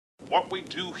What we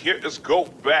do here is go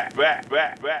back. You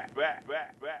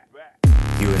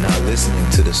are now listening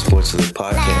to the Sports Lit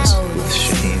Podcast with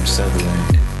Shaheem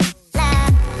Sutherland.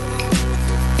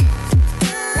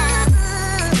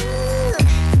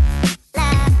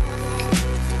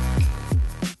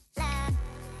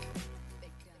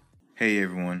 Hey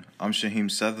everyone, I'm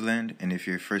Shaheem Sutherland, and if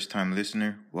you're a first-time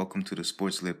listener, welcome to the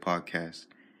Sports Lit Podcast.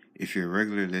 If you're a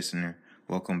regular listener,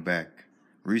 welcome back.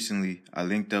 Recently, I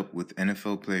linked up with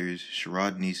NFL players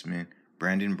Sharrod, Neasman,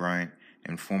 Brandin, Bryant,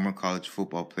 and former college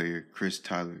football player Chris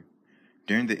Tyler.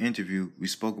 During the interview, we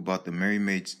spoke about the Merry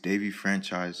Maids Davie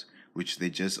franchise, which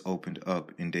they just opened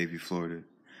up in Davie, Florida.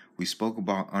 We spoke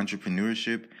about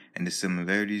entrepreneurship and the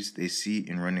similarities they see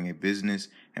in running a business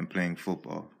and playing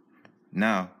football.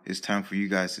 Now, it's time for you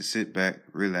guys to sit back,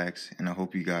 relax, and I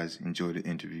hope you guys enjoy the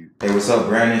interview. Hey, what's up,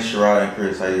 Brandin, Sharrod, and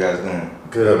Chris? How you guys doing?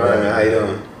 Good, man. How you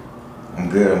doing? I'm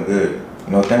good.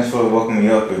 Thanks for welcoming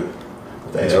me up here.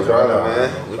 Thanks no problem,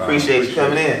 man. We appreciate you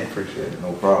coming in. Appreciate it.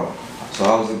 No problem. So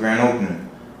how was the grand opening?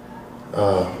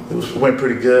 It went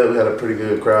pretty good. We had a pretty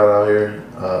good crowd out here.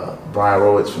 Brian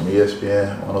Rowitz from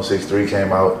ESPN 106.3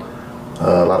 came out.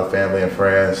 A lot of family and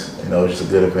friends. It was just a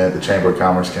good event. The Chamber of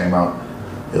Commerce came out.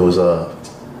 It was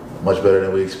much better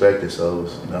than we expected. So it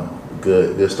was,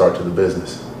 good start to the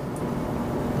business.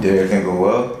 Did everything go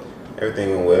well? Everything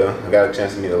went well. I got a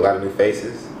chance to meet a lot of new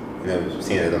faces.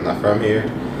 Seeing that I'm not from here,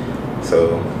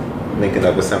 so linking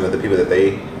up with some of the people that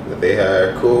they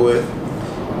are cool with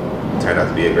turned out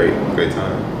to be a great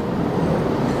time.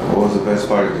 What was the best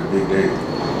part of the big day?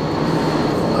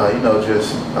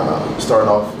 Just starting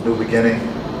off new beginning.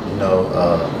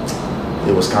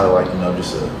 It was kind of like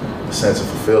just a sense of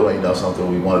fulfilling. Something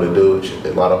we wanted to do.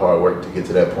 A lot of hard work to get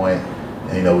to that point,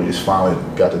 and we just finally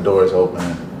got the doors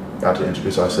open. Got to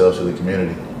introduce ourselves to the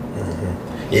community.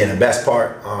 Mm-hmm. Yeah, the best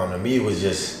part to me was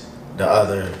just the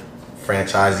other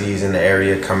franchisees in the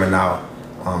area coming out,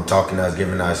 talking to us,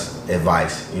 giving us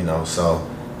advice, So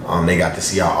they got to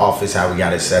see our office, how we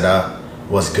got it set up,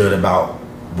 what's good about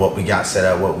what we got set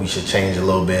up, what we should change a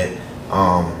little bit.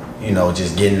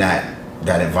 Just getting that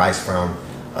advice from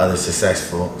other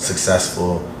successful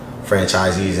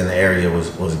franchisees in the area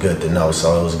was good to know.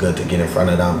 So it was good to get in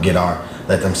front of them,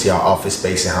 let them see our office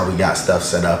space and how we got stuff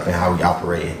set up and how we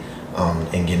operate,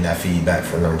 and getting that feedback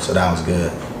from them. So that was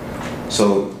good.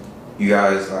 So you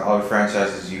guys, like all the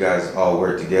franchises, you guys all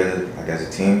work together, like as a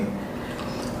team?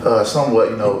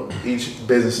 Somewhat, each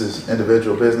business is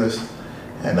individual business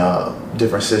and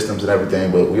different systems and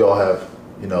everything, but we all have,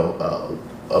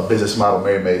 a business model,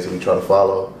 Merry Maids, that we try to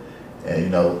follow.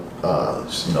 And,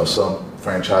 some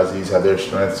franchisees have their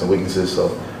strengths and weaknesses,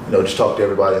 so just talk to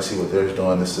everybody and see what they're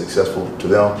doing that's successful to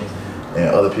them, and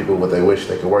other people what they wish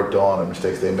they could work on or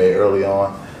mistakes they made early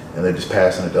on, and they're just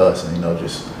passing it to us, and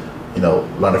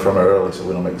learning from it early so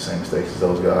we don't make the same mistakes as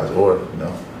those guys, or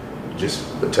just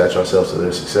attach ourselves to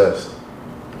their success.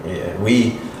 Yeah,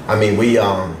 we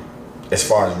as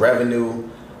far as revenue,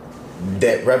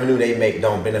 that revenue they make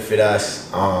don't benefit us.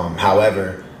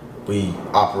 However, we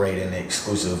operate in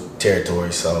exclusive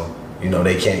territory, so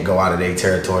they can't go out of their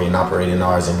territory and operate in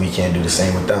ours, and we can't do the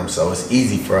same with them. So it's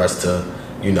easy for us to,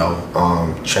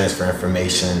 transfer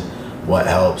information, what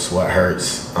helps, what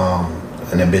hurts,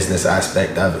 and the business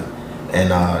aspect of it.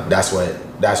 And that's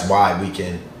why we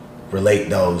can relate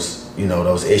those,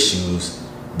 those issues,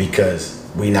 because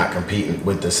we not competing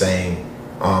with the same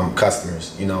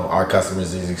customers. Our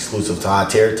customers is exclusive to our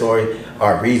territory,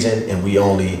 our region, and we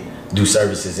only do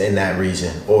services in that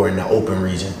region or in the open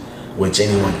region, which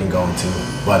anyone can go into.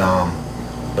 But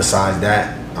besides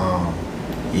that,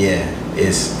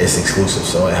 it's exclusive,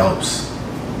 so it helps.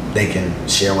 They can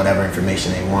share whatever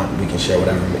information they want. We can share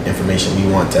whatever information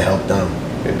we want to help them.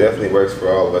 It definitely works for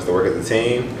all of us to work as a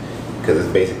team, because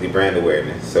it's basically brand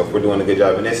awareness. So if we're doing a good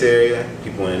job in this area,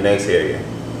 people in the next area,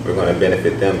 we're going to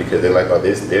benefit them because they're like, oh,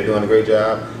 they're doing a great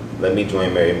job. Let me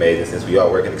join Merry Maids. And since we all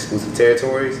work in exclusive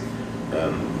territories,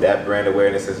 that brand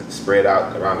awareness is spread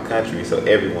out around the country, so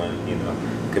everyone,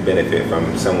 could benefit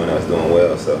from someone else doing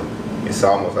well. So it's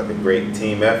almost like a great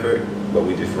team effort, but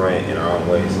we just run it in our own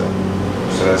way. So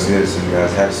that's good. So you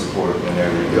guys have support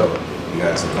whenever you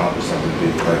guys accomplish something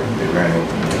big, like the grand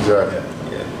opening. Exactly.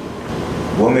 Yeah.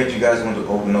 What made you guys want to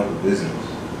open up a business?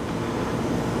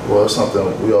 Well, it's something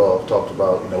we all talked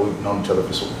about. We've known each other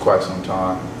for quite some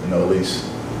time. At least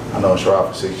I know Sharrod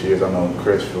for 6 years. I know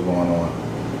Chris for going on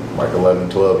like 11,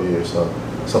 12 years. So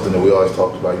something that we always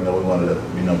talked about. We wanted to,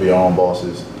 be our own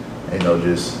bosses. And,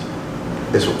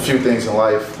 there's a few things in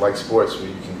life, like sports, where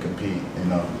you can compete.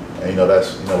 And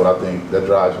that's what I think that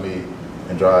drives me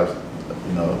and drives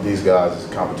these guys is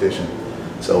competition.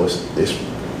 So it's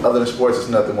other than sports, it's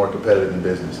nothing more competitive than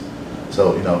business.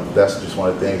 So, that's just one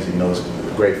of the things, it's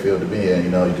a great field to be in.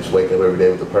 You just wake up every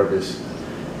day with a purpose,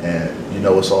 and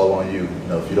it's all on you.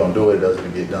 If you don't do it, it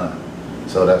doesn't get done.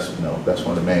 So that's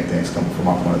one of the main things coming from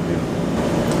my point of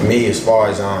view. Me, as far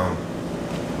as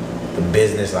the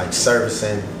business, like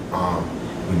servicing,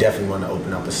 we definitely want to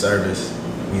open up a service.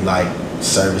 We like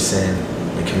servicing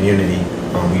the community.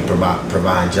 We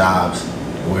provide jobs.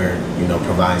 We're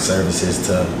providing services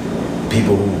to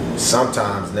people who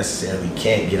sometimes necessarily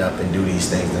can't get up and do these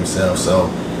things themselves. So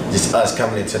just us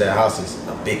coming into their house is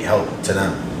a big help to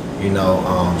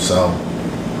them. So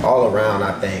all around,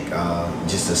 I think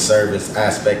just the service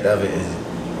aspect of it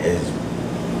is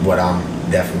what I'm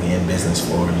definitely in business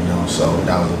for. So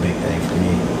that was a big thing for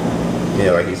me.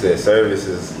 Yeah, like you said, service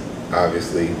is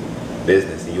obviously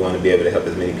business, and you want to be able to help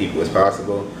as many people as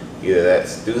possible. Either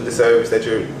that's through the service that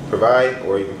you provide,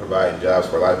 or even providing jobs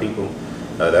for a lot of people.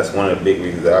 That's one of the big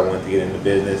reasons that I wanted to get into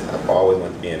business. I've always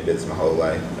wanted to be in business my whole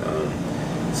life.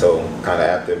 So kind of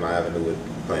after my avenue with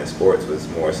playing sports was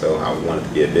more so I wanted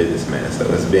to be a businessman. So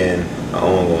it's been an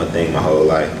ongoing thing my whole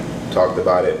life. Talked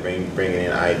about it, bringing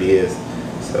in ideas.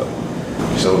 So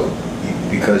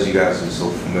because you guys are so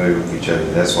familiar with each other,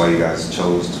 that's why you guys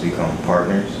chose to become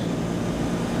partners?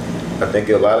 I think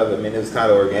a lot of it, it was kind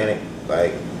of organic.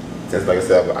 Since, like I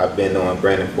said, I've been knowing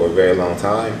Brandin for a very long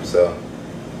time. So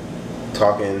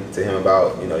talking to him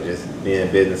about, just being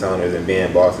business owners and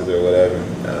being bosses or whatever,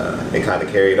 it kind of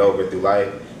carried over through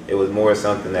life. It was more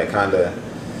something that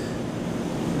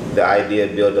the idea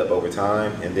built up over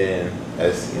time. And then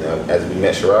as we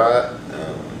met Sharrod,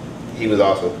 he was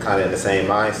also kind of in the same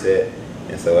mindset.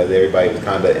 And so as everybody was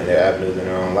kind of in their avenues in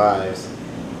their own lives,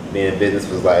 being in business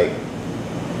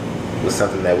was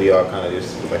something that we all kind of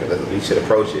just was like, we should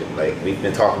approach it. We've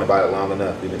been talking about it long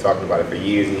enough. We've been talking about it for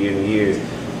years and years and years.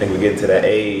 I think we're getting to that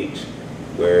age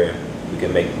where we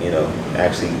can make,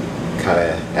 actually kind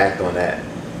of act on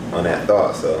that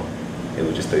thought. So it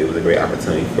was a great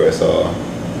opportunity for us all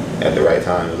at the right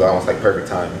time. It was almost like perfect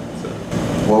timing. So.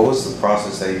 What was the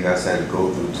process that you guys had to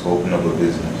go through to open up a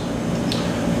business?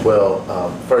 Well,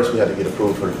 first we had to get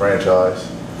approved for the franchise.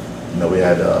 We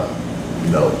had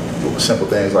simple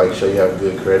things like show you have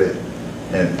good credit,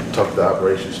 and talk to the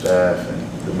operations staff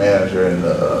and the manager and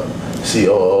the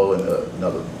COO and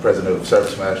the president of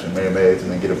Service Master and Mary Maids,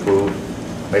 and then get approved,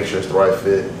 make sure it's the right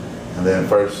fit. And then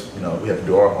first, we have to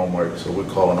do our homework. So we're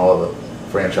calling all the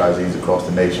franchisees across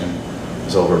the nation.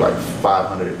 There's over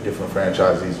 500 different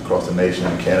franchisees across the nation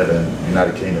in Canada and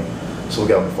United Kingdom. So we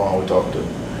got on the phone, we talked to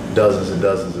dozens and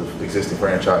dozens of existing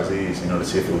franchisees, to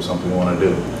see if it was something we want to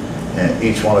do. And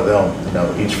each one of them,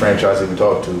 each franchisee we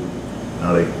talk to,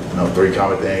 they, three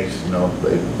common things,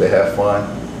 they have fun,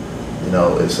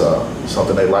 it's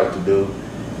something they like to do,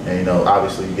 and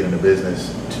obviously you get into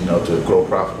business, to grow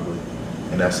profitably,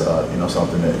 and that's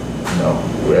something that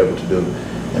we're able to do,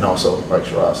 and also like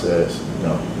Sharrod says,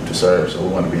 to serve. So we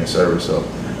want to be in service. So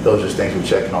those are just things we're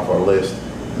checking off our list,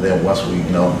 and then once we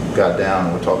got down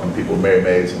and we're talking to people, Mary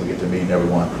Maids, and we get to meeting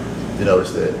everyone, you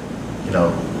notice that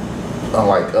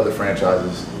unlike other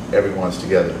franchises, everyone's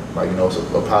together. It's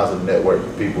a positive network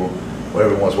of people where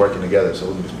everyone's working together. So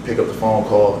we can just pick up the phone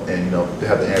call and they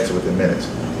have the answer within minutes.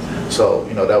 So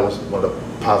that was one of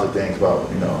the positive things about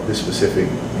this specific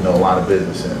line of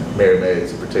business, and Mary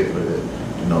Maids in particular, that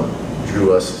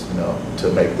drew us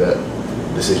to make that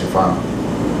decision final.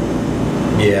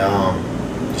 Yeah,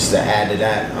 just to add to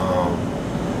that,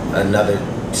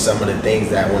 some of the things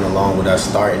that went along with us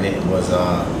starting it was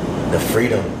the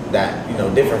freedom that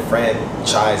different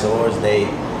franchisors they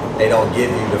don't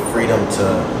give you the freedom to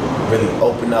really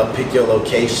open up, pick your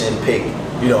location, pick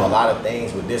a lot of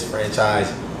things. With this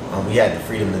franchise, we had the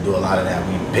freedom to do a lot of that.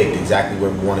 We picked exactly where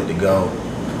we wanted to go.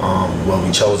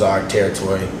 We chose our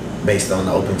territory based on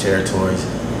the open territories.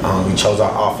 We chose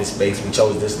our office space. We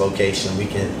chose this location. We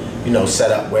can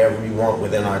set up wherever we want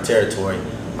within our territory.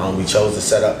 We chose to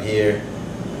set up here.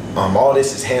 All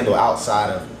this is handled outside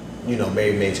of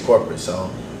Mary Maids corporate. So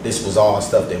this was all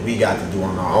stuff that we got to do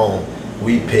on our own.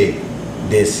 We picked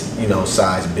this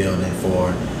size building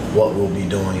for what we'll be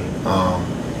doing,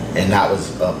 and that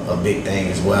was a big thing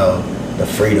as well, the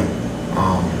freedom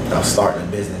of starting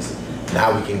a business.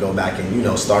 Now we can go back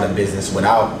and start a business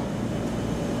without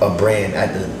a brand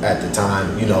at the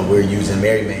time. We're using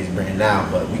Mary Maids brand now,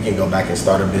 but we can go back and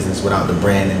start a business without the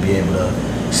brand and be able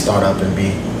to start up and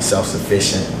be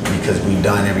self-sufficient, because we've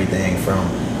done everything from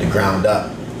the ground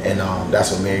up. And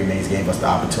that's what Mary Maids gave us the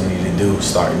opportunity to do,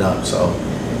 starting up. So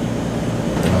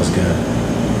that was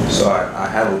good. So I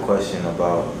have a question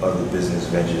about other business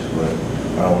ventures, but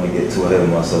I don't want to get too ahead of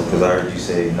myself, because I heard you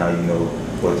say now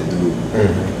what to do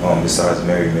besides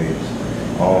Mary Maids.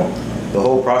 The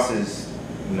whole process,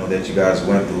 that you guys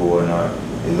went through or not,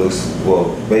 it looks,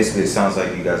 well, basically it sounds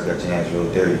like you guys got your hands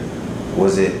real dirty.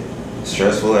 Was it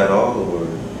stressful at all, or?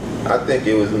 I think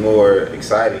it was more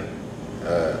exciting.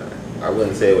 I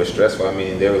wouldn't say it was stressful. I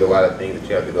mean, there was a lot of things that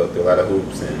you have to go through, a lot of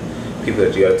hoops and people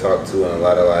that you got to talk to, and a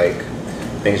lot of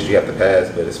things that you have to pass.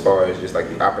 But as far as just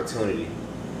the opportunity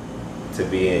to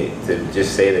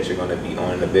just say that you're going to be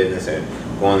owning the business and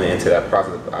going into that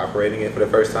process of operating it for the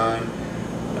first time,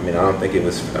 I mean, I think it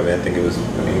was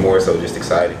more so just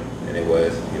exciting than it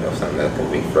was, something that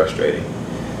could be frustrating.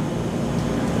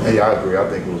 Yeah, I agree. I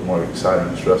think it was more exciting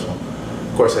and stressful.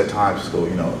 Of course, at times,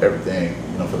 everything,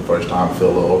 for the first time feel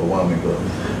a little overwhelming, but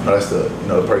that's the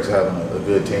perks of having a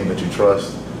good team that you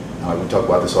trust. We talk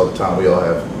about this all the time. We all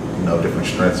have, different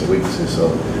strengths and weaknesses. So,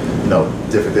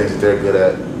 different things that they're good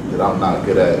at that I'm not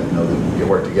good at, that we can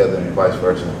work together and vice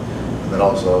versa. And then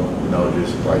also,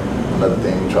 just another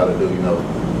thing we try to do,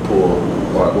 pull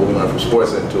what we learn from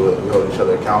sports into it. We hold each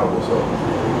other accountable. So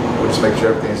we just make sure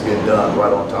everything's getting done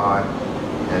right on time,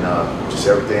 and just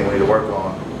everything we need to work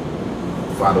on,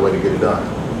 find a way to get it done.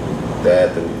 To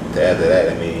add to that,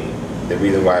 I mean, the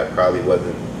reason why it probably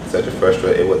wasn't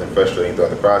frustrating throughout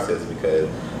the process, because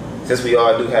since we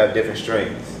all do have different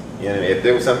strengths, if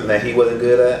there was something that he wasn't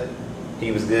good at,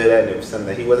 he was good at, and if there was something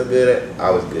that he wasn't good at, I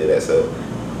was good at. So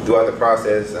throughout the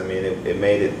process, I mean, it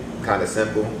made it kind of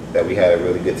simple that we had a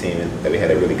really good team in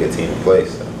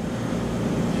place. So.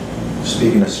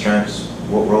 Speaking of strengths,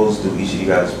 what roles do each of you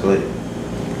guys play?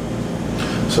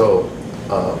 So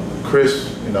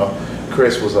Chris,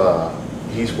 Chris was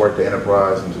he's worked at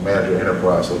Enterprise and was a manager at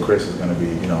Enterprise. So Chris is going to be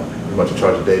pretty much in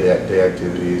charge of day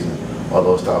activities and all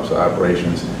those types of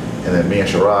operations. And then me and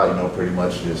Sharrod, pretty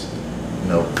much just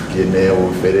getting in where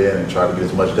we fit in and try to get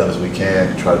as much done as we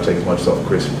can. Try to take as much off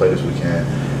Chris' plate as we can.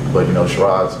 But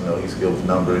Sharrod's he's good with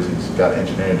numbers. He's got an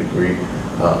engineering degree.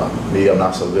 Me, I'm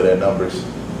not so good at numbers.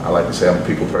 I like to say I'm a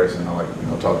people person. I like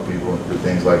talk to people and do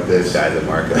things like this. Guy's a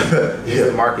marketer. He's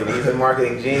a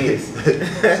marketing genius.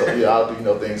 So I'll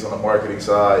do things on the marketing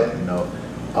side, and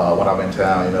when I'm in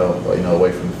town,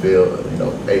 away from the field,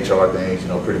 HR things,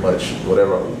 pretty much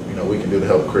whatever we can do to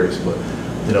help Chris. But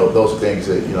those are things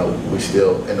that we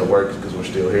still in the works because we're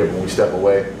still here. But when we step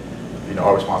away,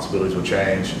 our responsibilities will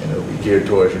change, and it'll be geared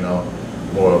towards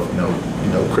more of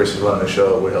Chris is running the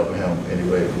show. We're helping him any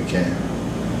way if we can.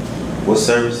 What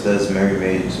service does Mary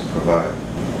Maids provide?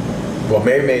 Well,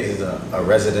 Mary Maids is a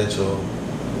residential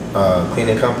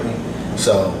cleaning company.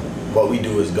 So what we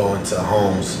do is go into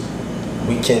homes.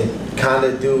 We can kind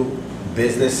of do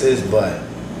businesses, but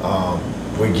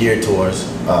we're geared towards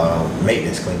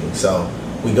maintenance cleaning. So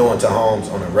we go into homes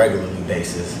on a regularly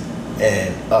basis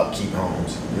and upkeep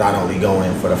homes. Not only go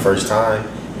in for the first time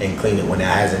and clean it when it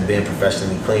hasn't been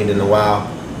professionally cleaned in a while,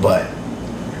 but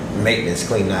maintenance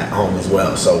clean that home as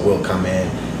well. So we'll come in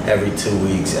every 2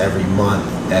 weeks, every month,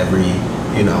 every,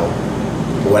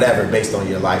 whatever based on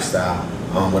your lifestyle,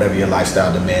 whatever your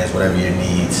lifestyle demands, whatever your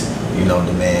needs,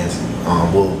 demands,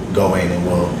 we'll go in and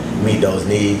we'll meet those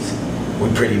needs. We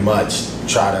pretty much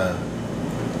try to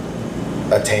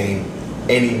attain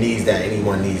any needs that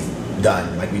anyone needs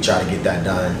done. We try to get that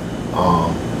done.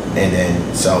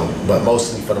 But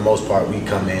mostly for the most part, we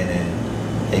come in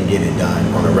and get it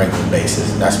done on a regular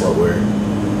basis. That's what we're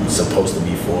supposed to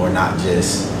be for, not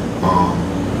just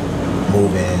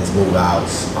move-ins,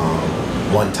 move-outs,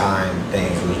 one-time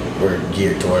things. We're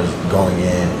geared towards going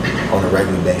in on a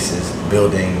regular basis,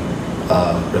 building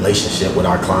a relationship with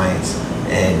our clients,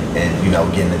 and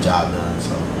getting the job done.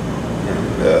 So,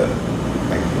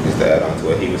 just to add on to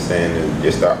what he was saying, and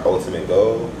just our ultimate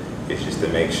goal is just to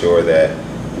make sure that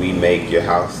we make your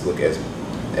house look as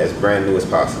brand new as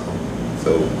possible.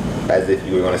 So, as if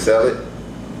you were going to sell it,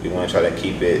 we want to try to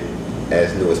keep it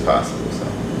as new as possible.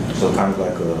 So kind of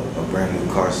like a brand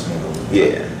new car smell.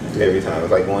 Yeah, every time.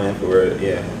 It's like going in for a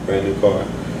brand new car.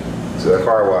 It's a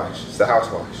car wash. It's a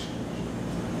house wash.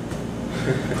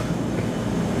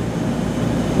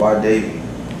 Why Davie?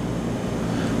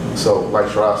 So, like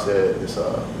Sharrod said, it's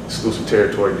an exclusive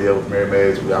territory deal with Mary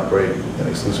Maids. We operate in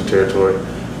exclusive territory.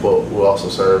 But we'll also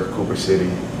serve Cooper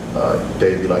City,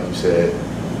 Davie, like you said,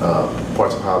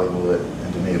 parts of Hollywood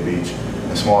and Dania Beach,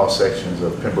 and small sections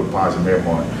of Pembroke Pines and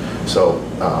Miramar. So,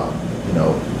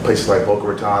 places like Boca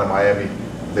Raton and Miami,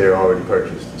 they're already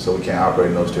purchased, so we can't operate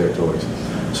in those territories.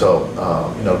 So,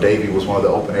 Davie was one of the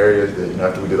open areas that,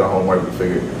 after we did our homework, we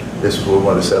figured this is where we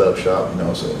wanted to set up shop.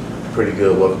 So, pretty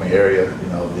good, welcoming area.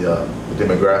 The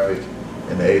demographic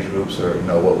and the age groups are,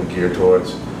 what we gear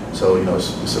towards. So,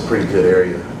 it's a pretty good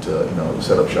area to,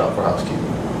 set up shop for housekeeping.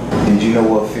 Did you know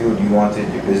what field you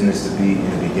wanted your business to be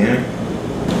in the beginning?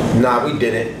 Nah, we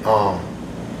didn't.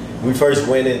 We first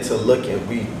went into looking.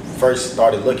 We first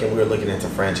started looking. We were looking into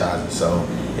franchising. So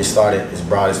it started as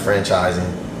broad as franchising,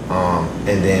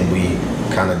 and then we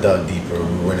kind of dug deeper.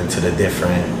 We went into the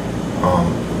different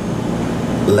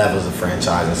levels of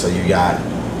franchising. So you got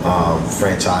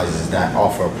franchises that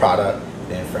offer a product,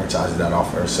 then franchises that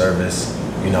offer a service.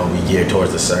 You know, we geared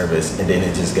towards the service, and then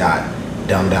it just got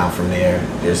dumbed down from there.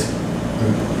 There's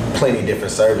plenty of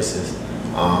different services.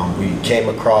 We came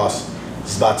across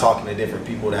just by talking to different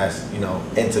people that's, you know,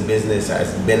 into business,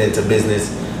 has been into business.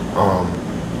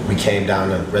 We came down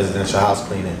to residential house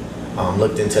cleaning,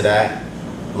 looked into that,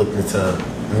 looked into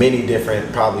many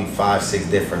different, probably 5-6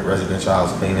 different residential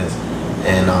house cleanings,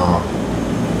 and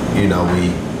you know,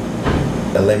 we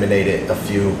eliminated a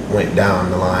few, went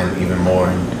down the line even more,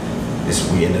 and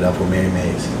we ended up with Mary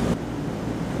Mays.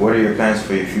 What are your plans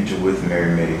for your future with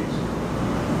Mary Mays?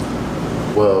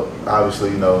 Well,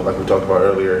 obviously, you know, like we talked about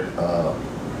earlier,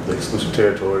 the exclusive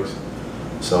territories.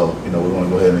 So, you know, we want to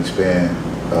go ahead and expand,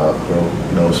 grow.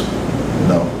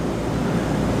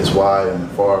 It's wide and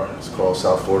far as across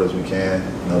South Florida as we can.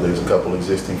 You know, there's a couple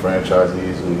existing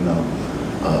franchisees who,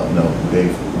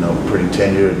 they've, pretty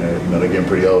tenured, and they're getting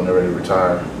pretty old and they're ready to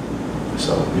retire.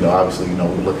 So, obviously,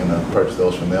 we're looking to purchase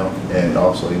those from them, and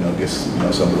also, get,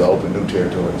 some of the open new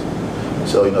territories.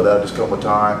 So, that'll just come with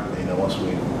time. Once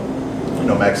we,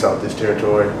 max out this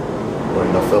territory, or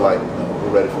feel like we're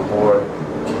ready for more,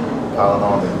 keep piling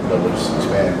on, then we'll just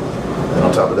expand. And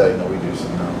on top of that, we just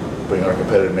bring our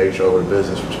competitive nature over to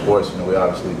business for sports. We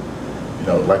obviously,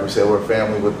 like we said, we're a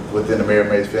family within the Mary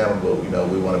Mays family, but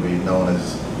we want to be known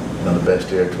as the best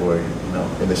territory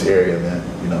in this area, and then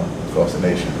across the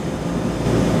nation.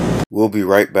 We'll be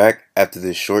right back after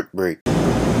this short break.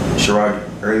 Sharrod,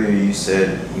 earlier you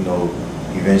said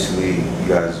eventually you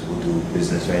guys will do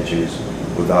business ventures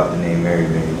without the name Mary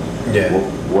Mays. Yeah.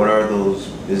 What are those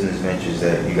business ventures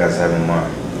that you guys have in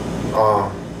mind?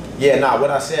 What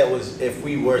I said was if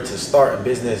we were to start a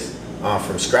business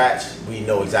from scratch, we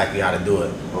know exactly how to do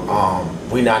it. Okay.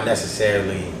 We're not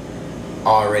necessarily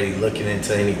already looking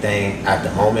into anything at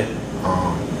the moment.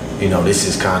 This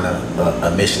is kind of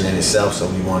a mission in itself, so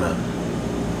we want to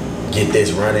get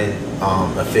this running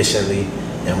efficiently.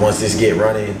 And once this get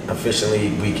running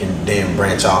efficiently, we can then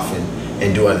branch off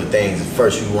and do other things.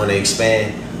 First, we want to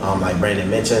expand, like Brandin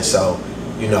mentioned. So,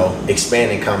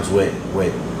 expanding comes with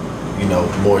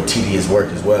more tedious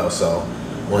work as well. So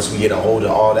once we get a hold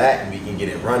of all that and we can get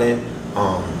it running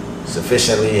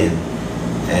sufficiently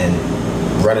and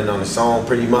running on its own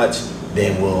pretty much,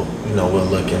 then we'll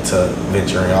look into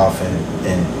venturing off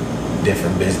in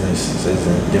different businesses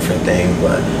and different things.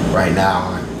 But right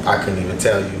now, I couldn't even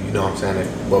tell you,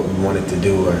 what we wanted to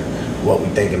do or what we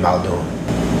thinking about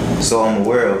doing. So I'm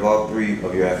aware of all three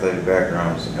of your athletic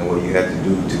backgrounds and what you had to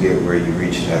do to get where you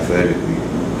reached athletically.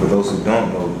 For those who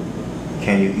don't know,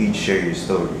 can you each share your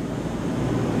story?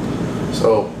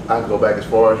 So I can go back as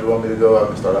far as you want me to go. I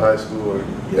can start at high school, or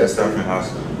Start from high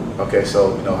school. Okay,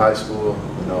 so high school,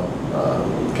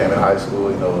 came in high school,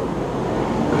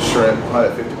 a shrimp,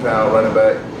 150-pound running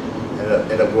back,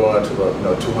 ended up growing to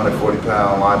a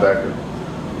 240-pound linebacker.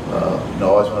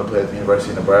 Always wanted to play at the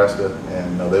University of Nebraska,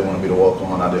 and they wanted me to walk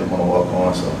on. I didn't want to walk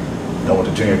on, so I went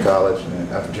to junior college, and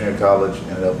after junior college,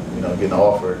 ended up getting an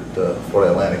offer to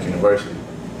Florida Atlantic University,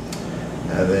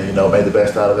 and then made the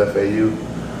best out of FAU.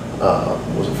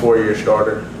 Was a 4-year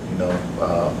starter.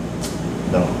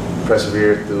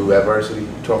 Persevered through adversity.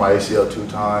 Tore my ACL 2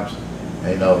 times,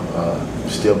 and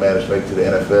still managed to make it to the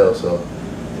NFL. So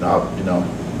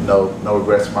no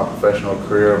regrets in my professional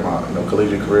career, my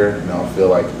collegiate career. I feel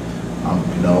like I'm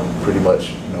pretty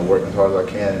much working as hard as I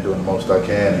can and doing the most I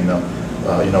can.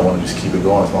 Want to just keep it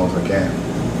going as long as I can.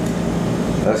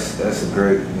 That's a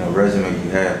great resume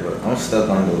you have, but I'm stuck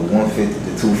on the 150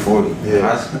 to 240.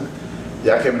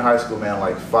 Yeah, I came in high school, man,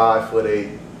 like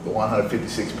 5'8",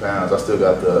 156 pounds. I still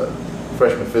got the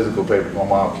freshman physical paper. My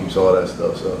mom keeps all that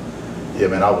stuff. So yeah,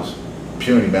 man, I was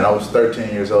puny, man. I was 13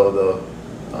 years old though.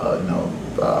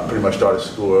 Pretty much started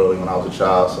school early when I was a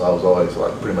child, so I was always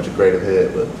like pretty much a grade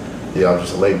ahead. But yeah, I was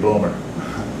just a late bloomer.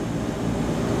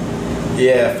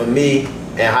 Yeah, for me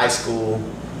in high school,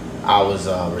 I was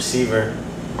a receiver.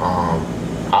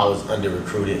 I was under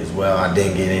recruited as well. I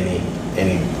didn't get any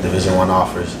Division I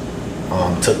offers.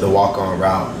 Took the walk-on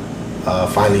route.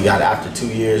 Finally got it after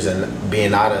 2 years and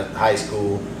being out of high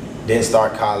school. Didn't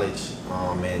start college,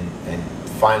 and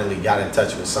finally got in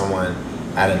touch with someone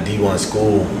at a D1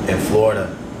 school in Florida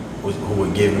who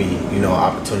would give me,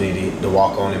 opportunity to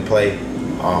walk on and play.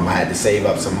 I had to save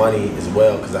up some money as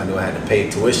well because I knew I had to pay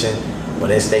tuition. But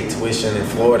in-state tuition in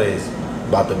Florida is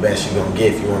about the best you're gonna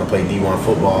get if you want to play D1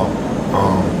 football.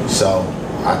 So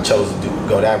I chose to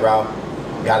go that route.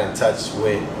 Got in touch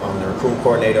with the recruit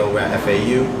coordinator over at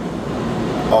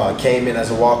FAU. Came in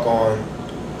as a walk-on,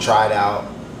 tried out.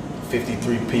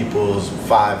 53 people's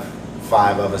five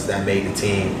of us that made the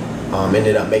team.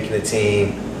 Ended up making the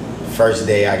team. First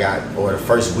day the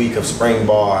first week of spring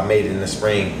ball, I made it in the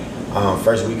spring.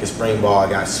 First week of spring ball, I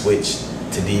got switched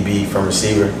to DB from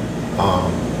receiver.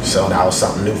 So that was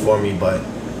something new for me, but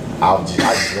I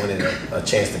just wanted a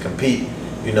chance to compete,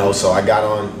 so I got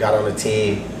on the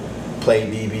team,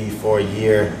 played DB for a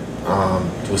year,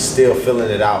 was still filling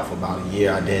it out for about a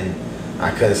year.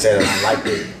 I couldn't say that I liked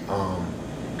it.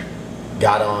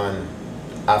 Got on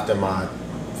after my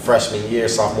freshman year,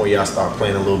 sophomore year, I started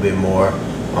playing a little bit more.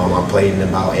 I played in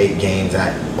about 8 games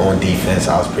on defense.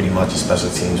 I was pretty much a special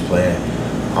teams player.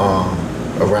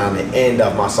 Around the end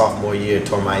of my sophomore year,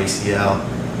 tore my ACL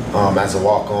as a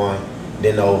walk-on.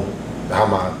 Didn't know how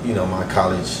my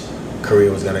college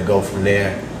career was gonna go from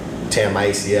there. Tearing my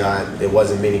ACL, there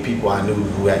wasn't many people I knew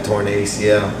who had torn the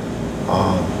ACL.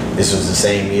 This was the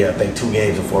same year, I think 2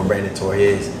 games before Brandin tore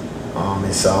his.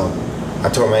 And so I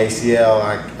tore my ACL,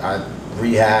 I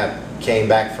rehabbed, came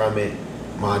back from it.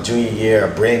 My junior year, a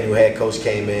brand new head coach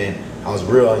came in. I was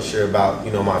real unsure about,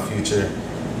 my future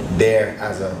there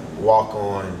as a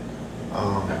walk-on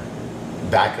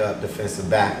backup defensive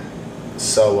back.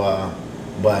 So,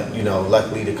 but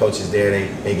luckily the coaches there,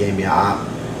 they gave me an op.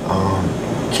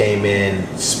 Came in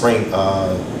spring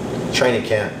training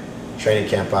camp. Training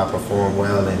camp, I performed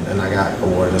well, and I got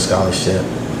awarded a scholarship.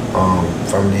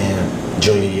 From then,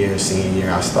 junior year, senior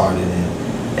year, I started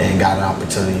and got an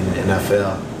opportunity in the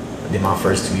NFL. I did my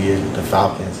first 2 years with the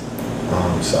Falcons.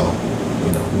 So,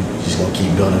 we're just gonna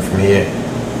keep building from here.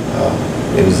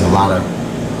 It was a lot of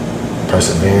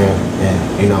persevering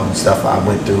and, stuff I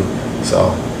went through.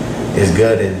 So it's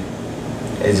good, and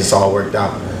it just all worked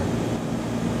out, man.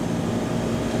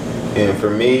 And for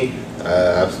me,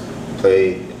 I've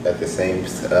played at the same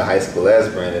high school as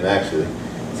Brandin, actually.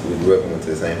 So we grew up and went to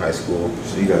the same high school.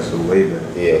 So you guys go way back.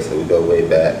 Yeah, so we go way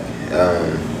back.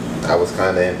 I was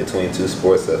kind of in between 2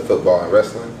 sports, football and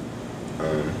wrestling.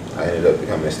 I ended up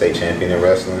becoming a state champion in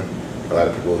wrestling. A lot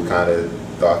of people kind of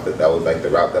thought that was like the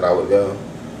route that I would go.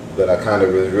 But I kind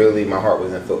of really, my heart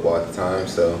was in football at the time.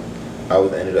 So I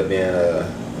ended up being a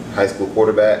high school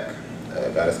quarterback.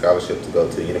 Got a scholarship to go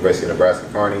to the University of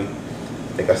Nebraska-Kearney.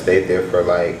 I think I stayed there for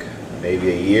like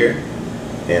maybe a year.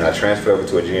 And I transferred over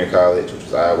to a junior college, which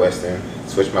was Iowa Western.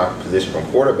 Switched my position from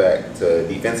quarterback to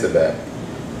defensive back.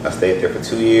 I stayed there for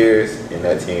 2 years, and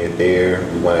that team there,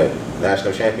 we won a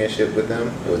national championship with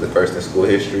them. It was the first in school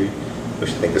history,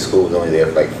 which I think the school was only there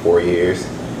for like 4 years.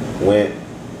 Went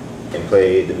and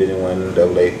played Division I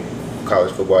AA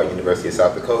college football at University of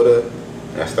South Dakota.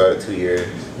 And I started 2 years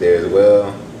there as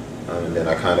well. And then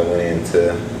I kind of went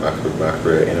into my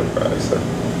career enterprise. So.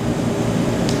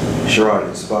 Sharrod,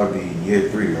 it's about to be year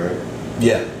 3, right?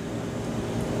 Yeah.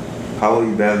 How will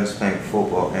you balance playing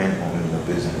football and owning a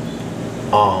business?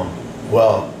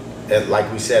 Well,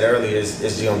 like we said earlier,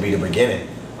 it's gonna be the beginning.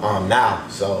 Now,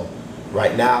 so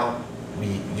right now,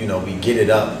 we get it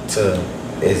up to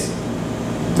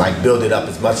build it up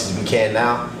as much as we can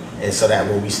now, and so that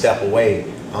when we step away,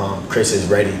 Chris is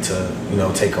ready to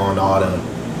take on all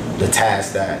the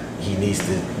tasks that he needs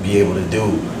to be able to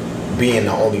do. Being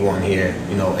the only one here,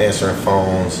 answering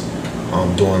phones,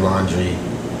 doing laundry,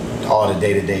 all the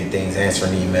day-to-day things,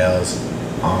 answering emails,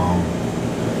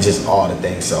 just all the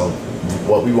things. So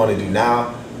what we want to do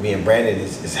now, me and Brandin,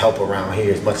 is help around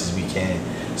here as much as we can,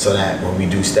 so that when we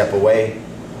do step away,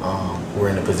 we're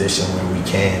in a position where we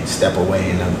can step away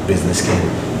and the business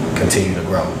can continue to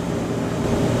grow.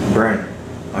 Brandin,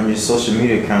 on your social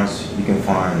media accounts, you can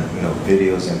find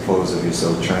videos and photos of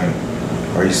yourself training.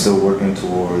 Are you still working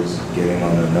towards getting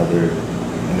on another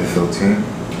NFL team?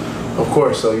 Of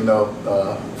course. So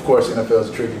of course, NFL is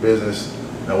a tricky business.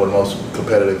 One of the most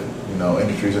competitive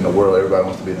industries in the world. Everybody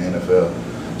wants to be in the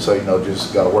NFL. So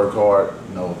just got to work hard.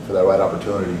 For that right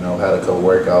opportunity. Had a couple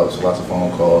workouts, lots of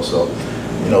phone calls. So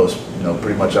it's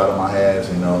pretty much out of my hands.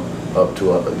 Up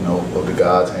to up to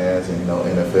God's hands, and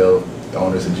NFL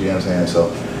owners and GM's hands. So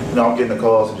I'm getting the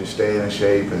calls and just staying in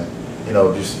shape and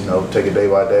just take it day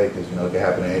by day, because it can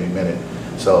happen at any minute.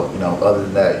 So other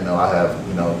than that, I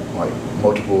have like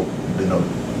multiple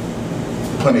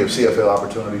plenty of CFL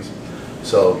opportunities.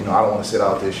 So I don't want to sit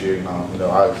out this year.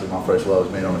 Obviously my first love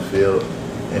is being on the field,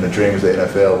 and the dream is the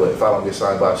NFL. But if I don't get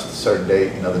signed by a certain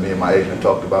date, that me and my agent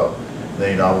talked about,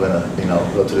 then I'm gonna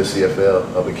go to the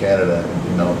CFL up in Canada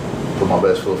and put my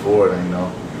best foot forward and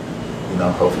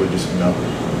hopefully just,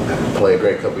 play a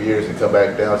great couple of years and come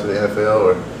back down to the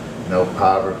NFL or,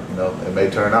 however, it may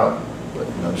turn out. But,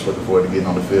 just looking forward to getting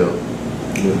on the field.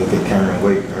 You look at Cameron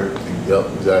Wake, right? Yep,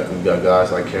 exactly. We got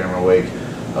guys like Cameron Wake,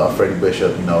 Freddie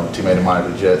Bishop, teammate of mine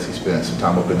at the Jets. He spent some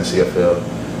time up in the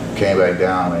CFL, came back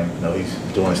down, and, he's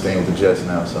doing his thing with the Jets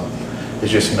now. So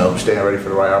it's just, staying ready for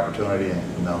the right opportunity and,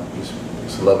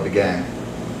 just love of the game.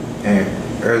 And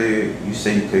earlier you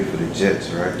said you played for the Jets,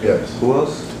 right? Yes. Who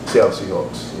else? Seattle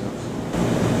Seahawks.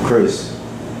 Chris,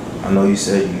 I know you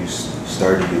said you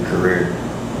started your career.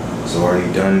 So are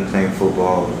you done playing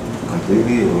football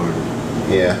completely, or?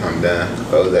 Yeah, I'm done.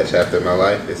 Close that chapter of my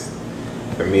life.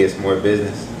 For me, it's more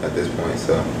business at this point.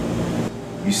 So.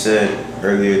 You said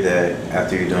earlier that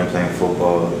after you're done playing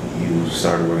football, you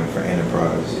started working for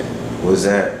Enterprise. Yeah. Was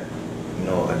that,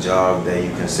 a job that you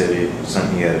considered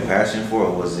something you had a passion for,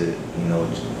 or was it,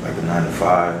 like a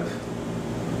 9-to-5?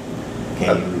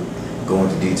 Can you go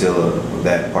into detail of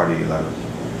that part of your life?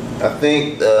 I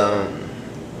think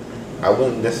I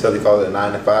wouldn't necessarily call it a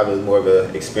 9-to-5. It was more of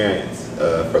an experience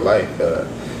for life.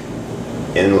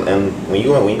 And when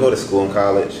you go to school in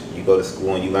college, you go to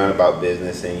school and you learn about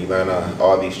business and you learn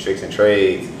all these tricks and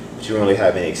trades, but you don't really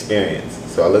have any experience.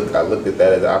 So I looked at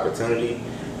that as an opportunity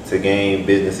to gain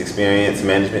business experience,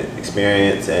 management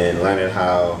experience, and learning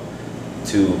how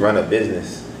to run a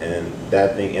business. And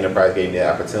that thing, Enterprise, gave me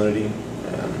that opportunity.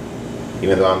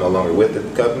 Even though I'm no longer with the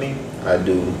company, I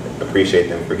do appreciate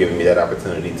them for giving me that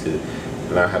opportunity to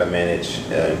learn how to manage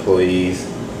employees,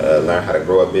 learn how to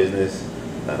grow a business.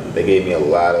 They gave me a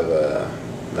lot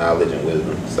of knowledge and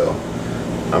wisdom. So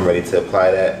I'm ready to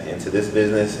apply that into this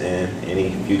business and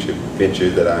any future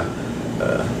ventures that I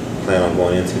plan on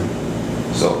going into.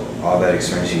 So all that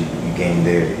experience you gained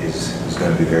there is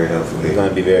going to be very helpful. It's going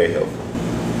to be very helpful.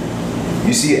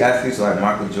 You see athletes like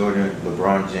Michael Jordan,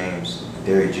 LeBron James,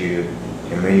 Derek Jeter,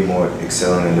 and many more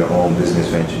excelling in their own business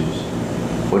ventures.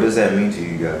 What does that mean to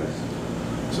you guys?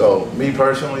 So me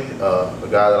personally, the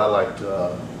guy that I liked,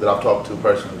 that I've talked to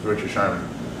personally is Richard Sherman.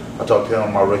 I talked to him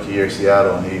in my rookie year in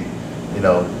Seattle, and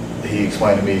he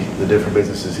explained to me the different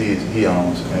businesses he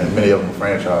owns, and many of them are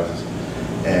franchises.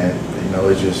 And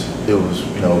it was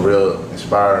real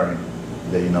inspiring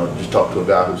that just talk to a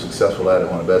guy who's successful at it,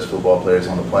 one of the best football players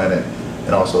on the planet,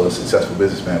 and also a successful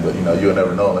businessman. But you'll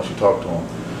never know unless you talk to him.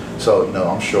 So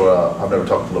I'm sure I've never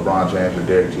talked to LeBron James or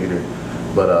Derek Jeter,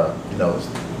 but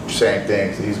same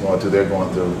things that he's going through, they're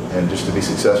going through, and just to be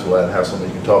successful at it, have someone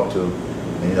you can talk to,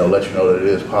 and let you know that it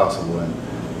is possible, and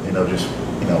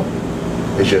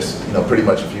it's just pretty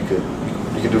much if you could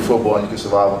do football and you can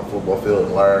survive on the football field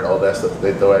and learn all that stuff that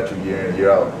they throw at you year in and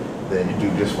year out, then you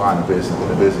do just fine in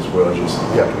the business world. Just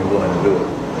you have to be willing to do it.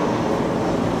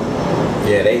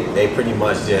 Yeah, they pretty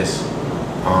much just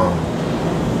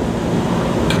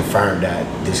confirmed that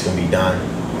this can be done.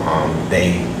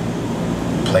 They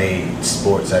played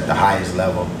sports at the highest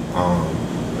level,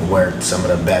 were some of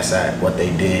the best at what they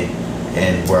did,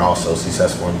 and were also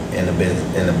successful in the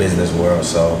business world.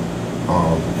 So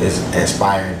it's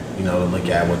inspiring, to look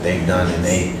at what they've done, and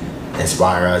they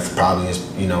inspire us. Probably,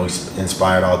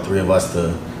 inspired all three of us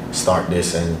to start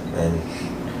this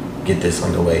and get this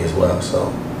underway as well.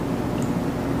 So.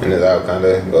 And as I'll kind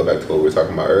of go back to what we were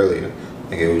talking about earlier, I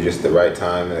think it was just the right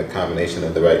time and a combination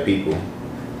of the right people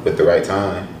with the right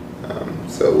time.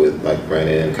 So with like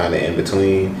Brandin kind of in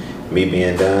between, me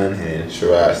being done, and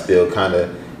Sharrod still kind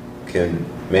of can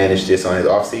manage this on his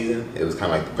off season, it was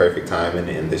kind of like the perfect timing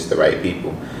and just the right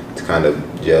people to kind of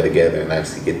gel together and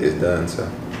actually get this done. So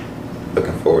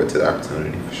looking forward to the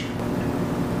opportunity for sure.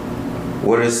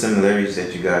 What are the similarities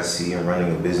that you guys see in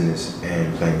running a business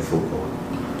and playing football?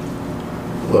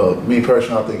 Well, me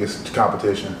personally, I think it's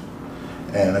competition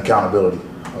and accountability.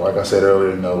 Like I said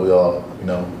earlier, we all,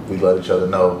 we let each other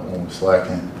know when we're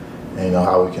slacking, and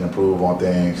how we can improve on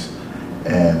things,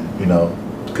 and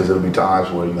because there'll be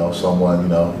times where someone,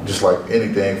 just like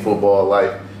anything, football,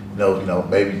 life,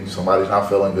 maybe somebody's not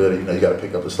feeling good, you got to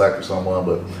pick up the slack for someone,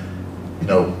 but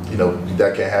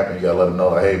that can't happen. You got to let them know,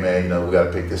 like, hey man, we got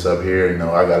to pick this up here,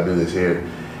 I got to do this here,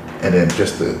 and then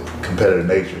just the competitive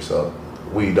nature. So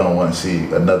we don't want to see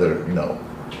another,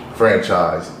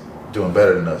 franchise doing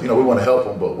better than us. We want to help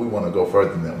them, but we want to go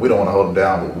further than them. We don't want to hold them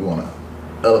down, but we want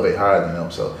to elevate higher than them.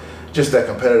 So just that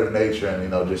competitive nature, and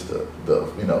just the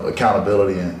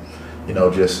accountability, and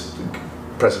just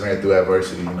persevering through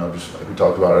adversity. Just like we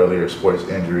talked about earlier, sports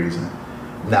injuries, and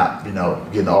not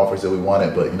getting the offers that we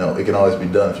wanted, but it can always be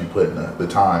done if you put in the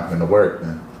time and the work,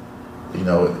 and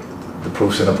the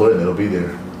proof's in the pudding. It'll be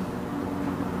there.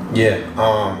 Yeah,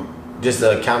 just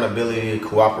the accountability,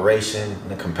 cooperation,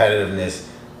 and the competitiveness.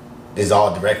 is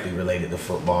all directly related to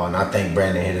football, and I think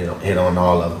Brandon hit on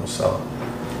all of them. So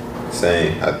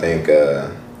same. I think.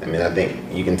 I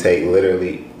think you can take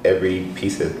literally every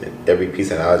piece of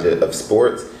knowledge of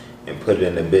sports and put it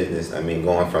into business. I mean,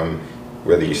 going from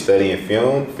whether you're studying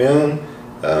film,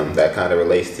 that kind of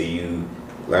relates to you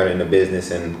learning the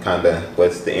business and kind of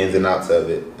what's the ins and outs of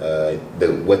it.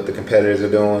 What the competitors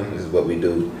are doing is what we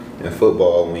do in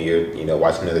football when you're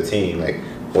watching another team. Like,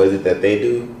 what is it that they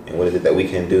do and what is it that we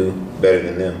can do better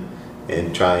than them?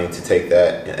 And trying to take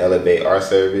that and elevate our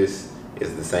service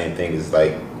is the same thing as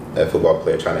like a football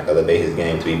player trying to elevate his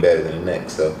game to be better than the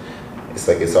next. So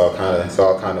it's all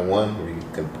kind of one where you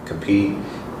can compete,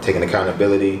 taking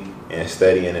accountability and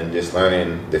studying and just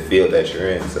learning the field that you're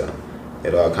in. So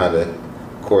it all kind of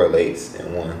correlates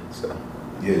in one. So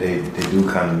Yeah, they do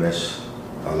kind of mesh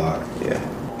a lot. yeah.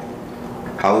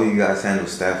 How will you guys handle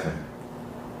staffing?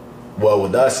 well,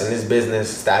 with us in this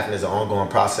business, staffing is an ongoing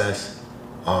process.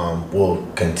 We'll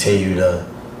continue to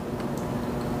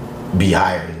be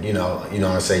hiring. You know what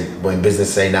I'm saying? When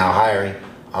business say now hiring,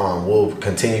 we'll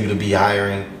continue to be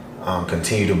hiring,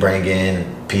 continue to bring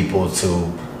in people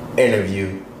to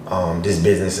interview. This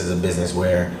business is a business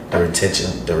where the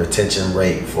retention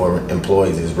rate for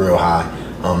employees is real high.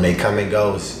 They come and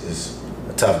go. It's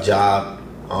a tough job,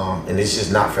 and it's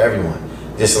just not for everyone.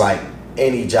 Just like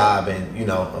any job in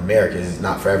America is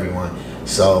not for everyone.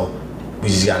 So we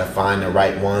just gotta find the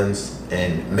right ones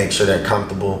and make sure they're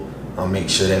comfortable, make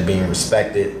sure they're being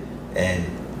respected, and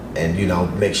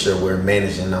make sure we're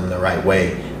managing them the right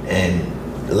way and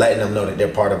letting them know that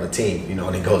they're part of a team.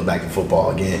 And it goes back to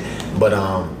football again. But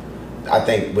I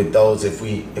think with those, if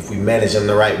we manage them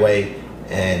the right way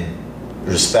and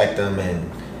respect them and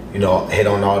hit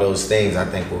on all those things, I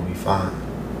think we'll be fine.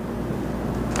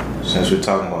 Since we're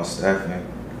talking about staffing,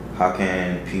 how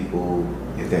can people,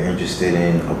 if they're interested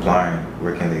in applying,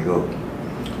 where can they go?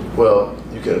 Well,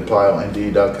 you can apply on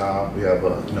Indeed.com. We have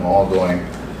a ongoing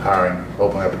hiring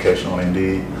open application on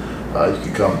Indeed. You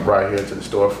can come right here to the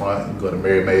storefront and go to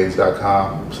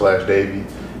marymays.com/Davy,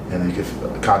 and you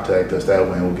can contact us that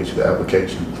way, and we'll get you the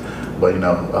application. But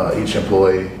each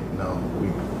employee,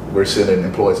 we're sending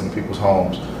employees into people's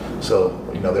homes, so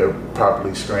they're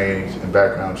properly screened and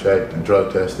background checked and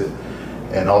drug tested,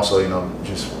 and also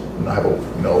just have a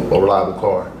reliable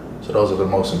car. So those are the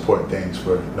most important things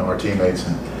for our teammates.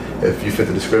 And if you fit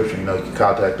the description, you can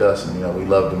contact us, and we'd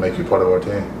love to make you part of our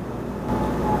team.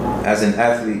 As an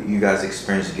athlete, you guys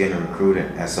experienced getting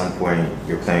recruited at some point in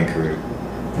your playing career.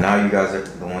 Now you guys are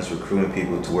the ones recruiting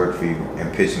people to work for you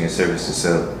and pitching your service to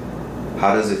sell.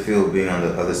 How does it feel being on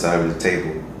the other side of the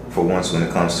table for once when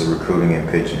it comes to recruiting and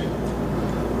pitching?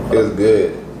 Feels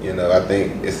good. I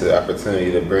think it's an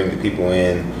opportunity to bring the people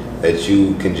in that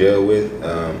you can gel with.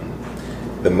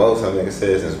 The most, like I said,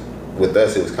 is with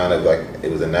us, it was kind of like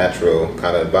it was a natural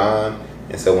kind of bond.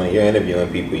 And so when you're interviewing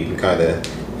people, you can kind of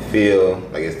feel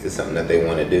like it's just something that they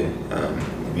want to do.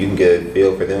 You can get a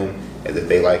feel for them as if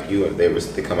they like you, or if they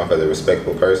come off as a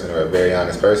respectful person or a very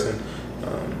honest person.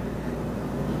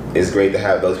 It's great to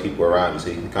have those people around you, so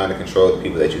you can kind of control the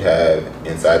people that you have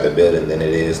inside the building than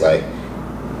it is like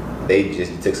they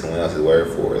just took someone else's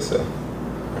word for it. So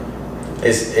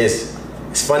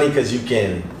it's funny because you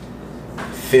can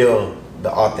feel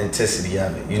the authenticity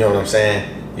of it. You know what I'm saying?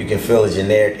 You can feel a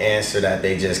generic answer that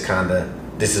they just kind of,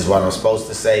 this is what I'm supposed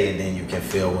to say, and then you can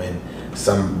feel when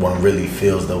someone really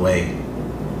feels the way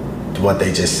what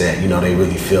they just said. They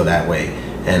really feel that way,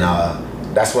 and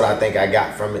that's what I think I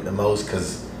got from it the most.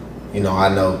 Because I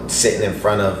know sitting in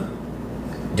front of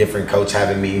different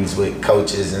having meetings with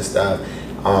coaches and stuff.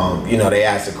 They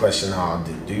ask the question,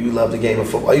 do you love the game of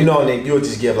football? And then you'll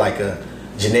just give like a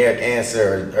generic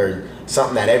answer or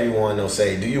something that everyone will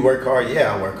say. Do you work hard?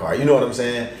 Yeah, I work hard. You know what I'm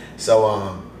saying? So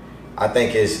I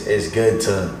think it's good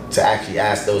to actually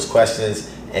ask those questions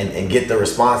and get the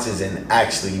responses and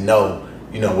actually know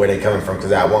where they're coming from.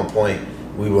 Because at one point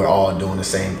we were all doing the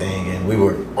same thing and we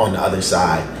were on the other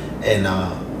side, and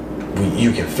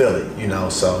you can feel it.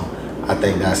 So I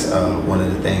think that's one of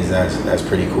the things that's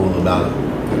pretty cool about it.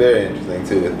 Very interesting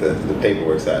too with the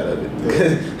paperwork side of it.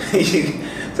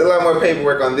 It's a lot more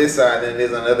paperwork on this side than it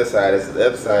is on the other side. The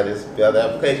other side is the other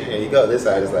application. Here you go. This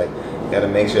side is like you got to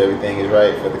make sure everything is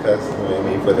right for the customer.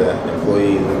 For the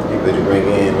employees and the people that you bring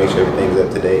in, make sure everything's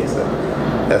up to date. So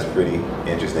that's pretty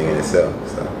interesting in itself.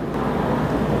 So,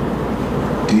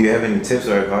 do you have any tips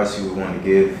or advice you would want to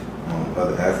give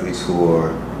other athletes who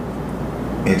are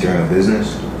entering a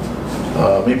business?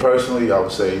 Me personally, I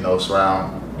would say,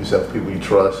 surround yourself with people you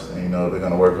trust, and they're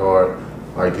gonna work hard.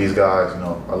 Like these guys,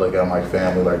 I look at them like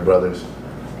family, like brothers.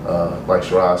 Like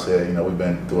Sharrod said, you know, we've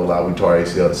been through a lot. We tore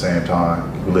ACL at the same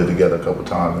time. We lived together a couple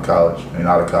times in college, and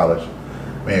out of college.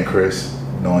 Me and Chris,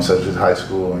 knowing such as high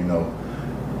school, you know,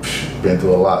 been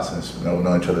through a lot since, you know,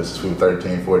 knowing each other since we were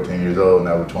 13, 14 years old.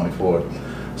 Now we're 24.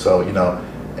 So, you know,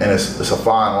 and it's a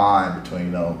fine line between,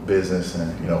 you know, business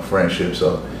and, you know, friendship.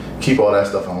 So keep all that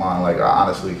stuff in line. Like,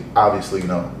 obviously, you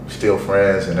know, still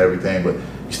friends and everything, but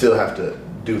you still have to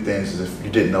do things as if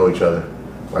you didn't know each other.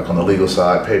 Like on the legal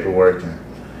side, paperwork, and,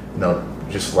 you know,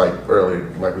 just like earlier,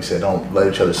 like we said, don't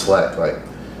let each other slack. Like,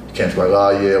 you can't be like,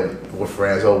 oh yeah, we're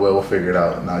friends, oh well, we'll figure it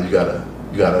out. Now you gotta,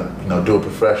 you know, do it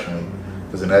professionally,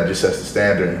 because then that just sets the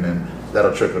standard, and then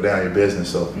that'll trickle down your business.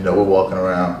 So, you know, we're walking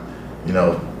around, you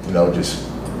know, just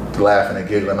laughing and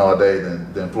giggling all day,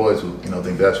 then the employees will, you know,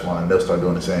 think that's fun, and they'll start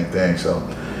doing the same thing. So,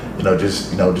 you know,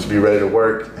 just be ready to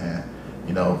work, and,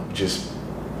 you know, just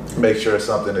make sure it's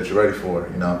something that you're ready for,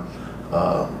 you know.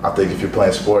 I think if you're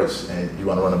playing sports and you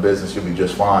want to run a business, you'll be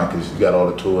just fine, because you got all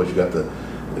the tools, you got the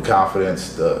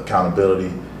confidence, the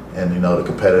accountability, and, you know, the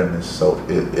competitiveness. So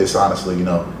it's honestly, you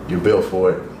know, you're built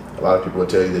for it. A lot of people will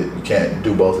tell you that you can't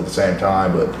do both at the same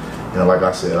time, but, you know, like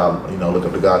I said, I, you know, look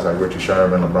up to guys like Richard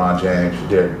Sherman, LeBron James,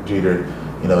 Derek Jeter,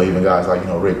 you know, even guys like, you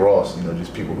know, Rick Ross, you know,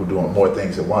 just people who are doing more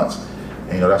things at once.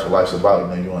 And, you know, that's what life's about. You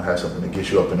know, you want to have something that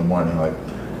gets you up in the morning. Like,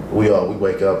 we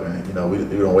wake up and, you know, we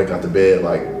don't wake out the bed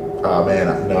like, oh man,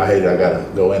 you know, I hate it, I gotta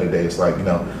go in today. It's like, you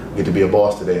know, get to be a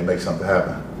boss today and make something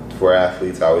happen. For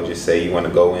athletes, I would just say you want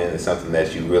to go in and something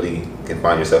that you really can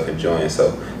find yourself enjoying.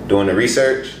 So doing the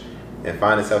research and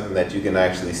finding something that you can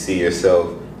actually see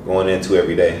yourself going into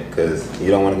every day, because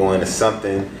you don't want to go into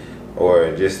something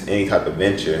or just any type of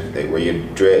venture where you're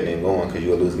dreading and going because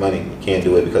you'll lose money. You can't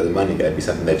do it because of money. That'd be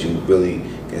something that you really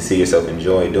can see yourself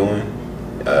enjoy doing.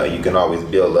 You can always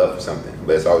build up for something,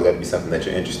 but it's always got to be something that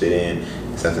you're interested in,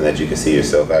 something that you can see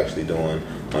yourself actually doing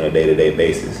on a day-to-day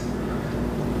basis.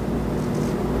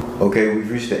 Okay, we've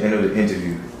reached the end of the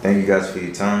interview. Thank you guys for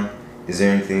your time. Is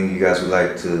there anything you guys would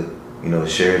like to, you know,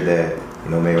 share that, you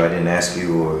know, maybe I didn't ask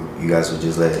you, or you guys would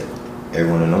just let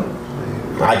everyone know?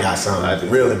 I got something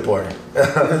real important.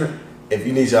 If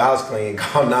you need your house clean,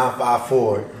 call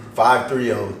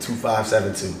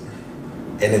 954-530-2572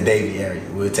 in the Davie area.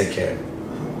 We'll take care of it.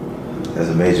 That's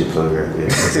a major plug right there.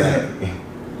 Exactly.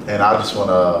 And I just want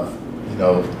to, you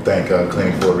know, thank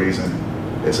Cleaning for a Reason.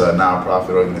 It's a nonprofit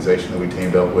organization that we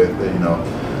teamed up with that, you know,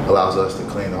 allows us to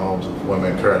clean the homes of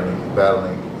women currently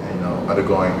battling and, you know,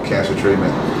 undergoing cancer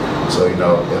treatment. So, you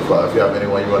know, if you have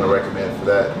anyone you want to recommend for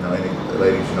that, you know, any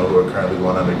ladies, you know, who are currently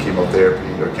going under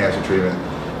chemotherapy or cancer treatment,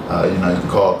 you know, you can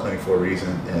call Cleaning for a Reason,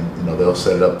 and, you know, they'll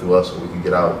set it up through us so we can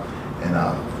get out and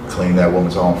clean that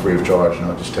woman's home free of charge. You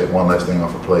know, just take one less thing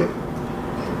off her plate.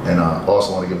 And I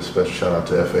also want to give a special shout out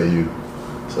to FAU.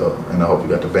 So, and I hope you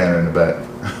got the banner in the back.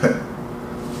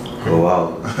 Go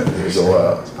out. Go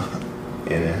out.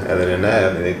 And other than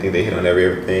that, I think they hit on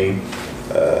everything.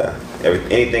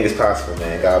 Anything is possible,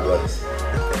 man. God bless.